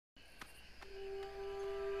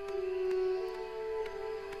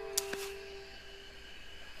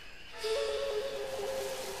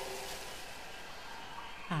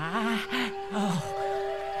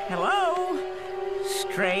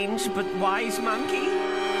but wise monkey.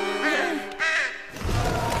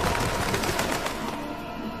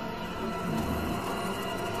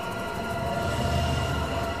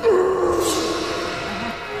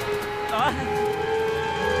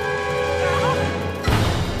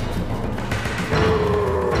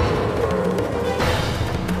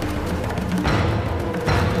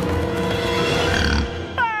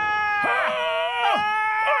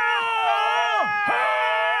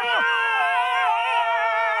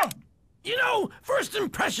 First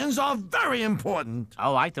impressions are very important.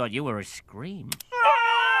 Oh, I thought you were a scream.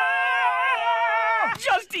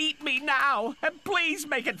 Just eat me now, and please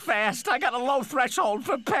make it fast. I got a low threshold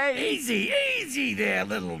for pain. Easy, easy there,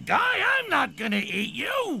 little guy. I'm not gonna eat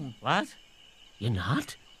you. What? You're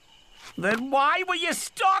not? Then why were you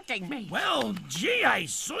stalking me? Well, gee, I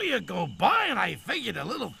saw you go by, and I figured a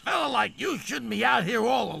little fella like you shouldn't be out here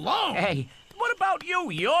all alone. Hey, what about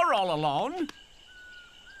you? You're all alone.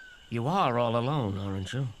 You are all alone,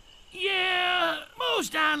 aren't you? Yeah,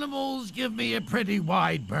 most animals give me a pretty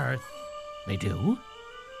wide berth. They do?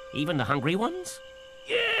 Even the hungry ones?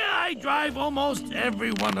 Yeah, I drive almost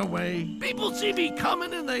everyone away. People see me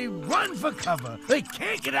coming and they run for cover. They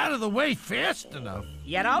can't get out of the way fast enough.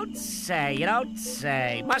 You don't say, you don't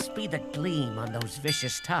say. Must be the gleam on those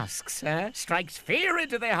vicious tusks, huh? Strikes fear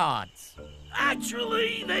into their hearts.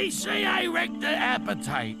 Actually, they say I wreck their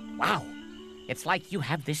appetite. Wow. It's like you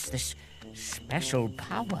have this special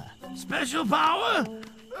power. Special power?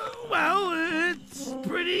 Well, it's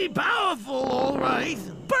pretty powerful, all right.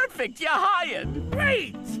 Perfect, you're hired.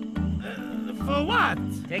 Great! For what?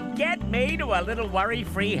 To get me to a little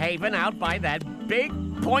worry-free haven out by that big,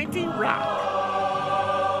 pointy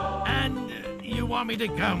rock. And you want me to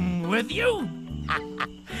come with you?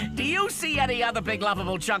 Do you see any other big,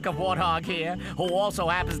 lovable chunk of warthog here who also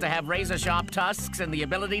happens to have razor-sharp tusks and the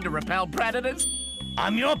ability to repel predators?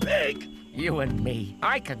 I'm your pig. You and me.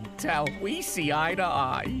 I can tell. We see eye to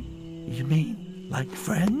eye. You mean like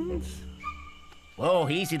friends? Whoa,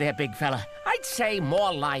 easy there, big fella. I'd say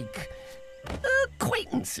more like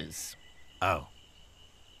acquaintances. Oh.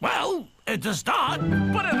 Well, it's a start.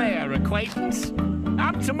 Put her there, acquaintance.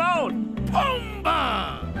 I'm Timon.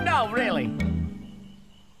 Pumbaa! No, really.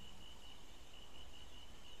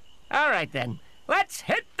 All right, then. Let's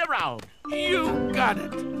hit the road. You got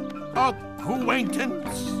it.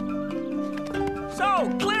 Acquaintance. So,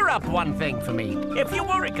 clear up one thing for me. If you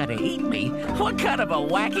weren't gonna eat me, what kind of a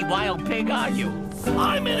wacky wild pig are you?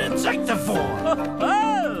 I'm an insectivore.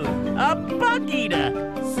 Oh, a bug eater.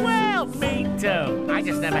 Well, me too. I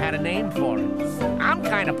just never had a name for it. I'm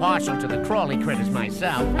kind of partial to the crawly critters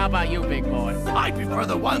myself. How about you, big boy? I prefer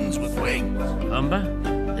the ones with wings.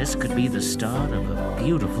 Pumbaa, this could be the start of a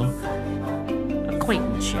beautiful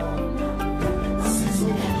acquaintanceship.